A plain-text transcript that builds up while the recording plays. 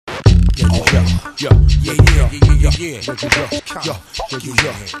All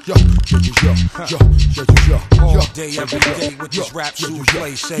day, every day with this rap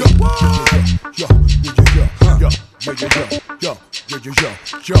souffle say.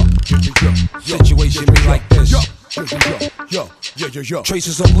 Situation be like this.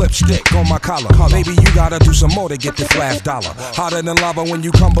 Traces of lipstick on my collar. Maybe you gotta do some more to get this last dollar. Hotter than lava when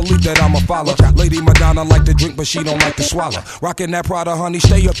you come, believe that I'm a follower. Lady Madonna like to drink, but she don't like to swallow. Rockin' that Prada, honey,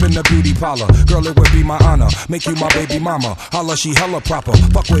 stay up in the beauty parlor. Girl, it would be my honor, make you my baby mama. Holla, she hella proper.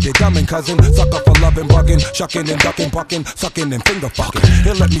 Fuck with it, dummin' cousin. Sucker for lovin', buggin', shuckin' and duckin', buckin', suckin' and finger fucking.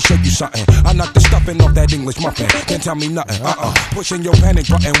 Here, let me show you something. I knock the stuffing off that English muffin. Can't tell me nothing. Pushing your panic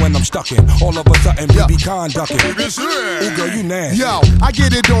button when I'm stuckin'. All of a sudden, BB conductin'. Ooh, girl, you nasty. Yo, I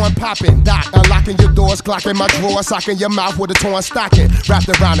get it on poppin', doc. Unlocking your doors, clocking my drawer, socking your mouth with a torn stocking. Wrapped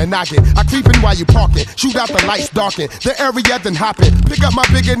around and knocking. I creepin' while you parkin'. Shoot out the lights, darken. The area then hoppin'. Pick up my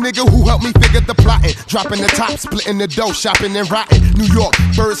bigger nigga who helped me figure the plotting. Dropping the top, splitting the dough, shopping and rotting. New York,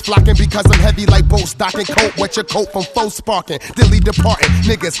 birds flocking because I'm heavy like boats. Docking coat, wet your coat from foes sparking. Dilly departing.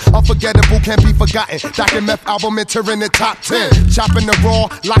 Niggas, unforgettable, can't be forgotten. Docking meth album entering the top 10. Chopping the raw,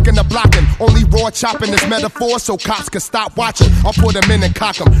 locking the blocking. Only raw chopping is metaphor so cops can stop watching. I'll put them in and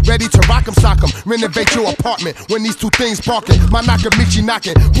cock them. Ready to rock them, sock them. Renovate your apartment when these two things barking. My Nakamichi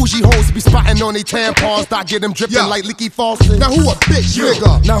knocking. Bougie hoes be spotting on they tampons. Start get them dripping like leaky faucet. Now who a bitch,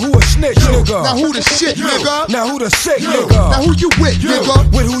 nigga? Now who a snitch, nigga? Now who the shit, nigga? Now who the sick, nigga? Now who you with,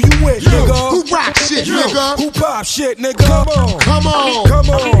 nigga? With who you with, nigga? Who rock shit, nigga? Who pop shit, nigga? Come on. Come on. Come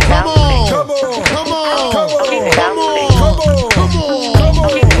on. Come on. Come on. Come on. Come on. Come on. Come on. Come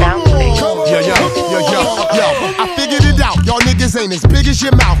on. Come on. Yo, I figured it out. Y'all niggas ain't as big as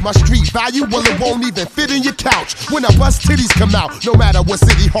your mouth. My street value, well, it won't even fit in your couch. When I bust titties come out, no matter what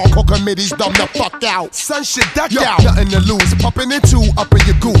city hardcore committees dumb the fuck out. Son shit duck out. Nothing to lose. Pumping in two, up in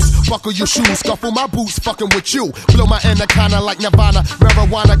your goose. Buckle your shoes, scuffle my boots, fucking with you. Blow my anaconda like Nirvana.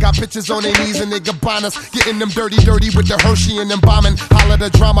 Marijuana got bitches on their knees and they gabanas. Getting them dirty with the Hershey and them bombing. Holla the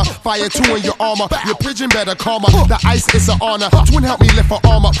drama, fire two in your armor. Your pigeon better calmer. The ice is an honor. Twin help me lift her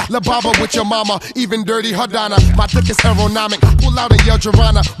armor. La Baba with your mama, even dirty Hardana. My dick is aerodynamic. Pull out and yell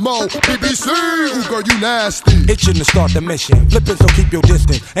Jarana. Mo, BBC. Ooh, girl, you nasty. Itching to start the mission. Flippin', so keep your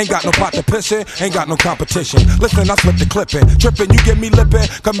distance. Ain't got no pot to piss in. Ain't got no competition. Listen, I slip the clipping. Trippin', you get me lippin'.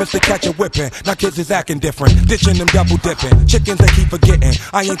 Commence to catch a whippin'. Now kids is acting different. Ditching them double dipping. Chickens they keep forgetting.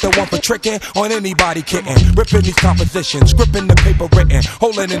 I ain't the one for tricking on anybody kidding. Ripping these compositions. Scripping the paper written.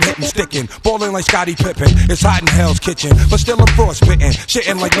 Holding and hitting, sticking. Ballin' like Scottie Pippen. It's hot in Hell's Kitchen. But still I'm frostbitten.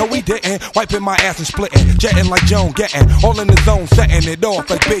 Shitting like no we didn't. Wiping my ass and splitting. Jetting like Joan getting. All in the zone, setting it off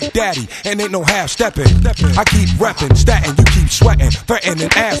like Big Daddy. And ain't no half stepping. I keep reppin', statting, you keep sweating. Threatening,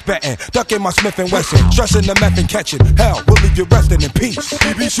 ass betting. Ducking my Smith and Wesson. Stressing the meth and catching. Hell, we'll leave you resting in peace.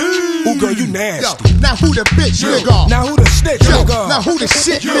 BBC. Ooh, girl, you nasty. Yo, now who the bitch, nigga? Now who the snitch, nigga? Now who the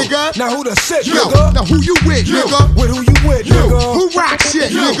shit, nigga? Now who the sick, nigga? Now who you with, nigga? With who you with, nigga? Who rock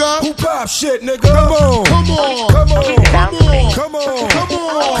shit, nigga? Who pop shit, nigga? Come on. Come on. Come on. Come on. Come on. Come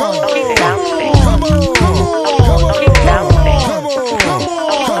on. Come on. Come on. Come on. Come on.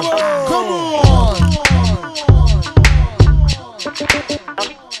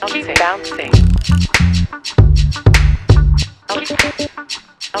 Bouncing.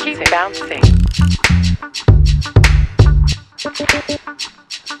 Bouncing.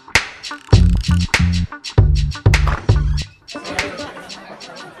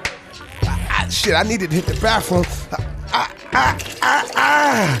 Shit, I needed to hit the bathroom.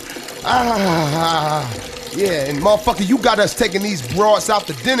 Yeah, and motherfucker, you got us taking these broads out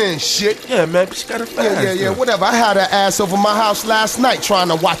to dinner and shit. Yeah, man, she got a fast. Yeah, whatever. I had her ass over my house last night trying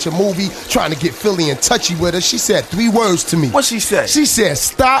to watch a movie, trying to get Philly and touchy with her. She said 3 words to me. What she said? She said,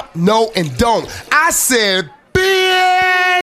 stop, no, and don't. I said...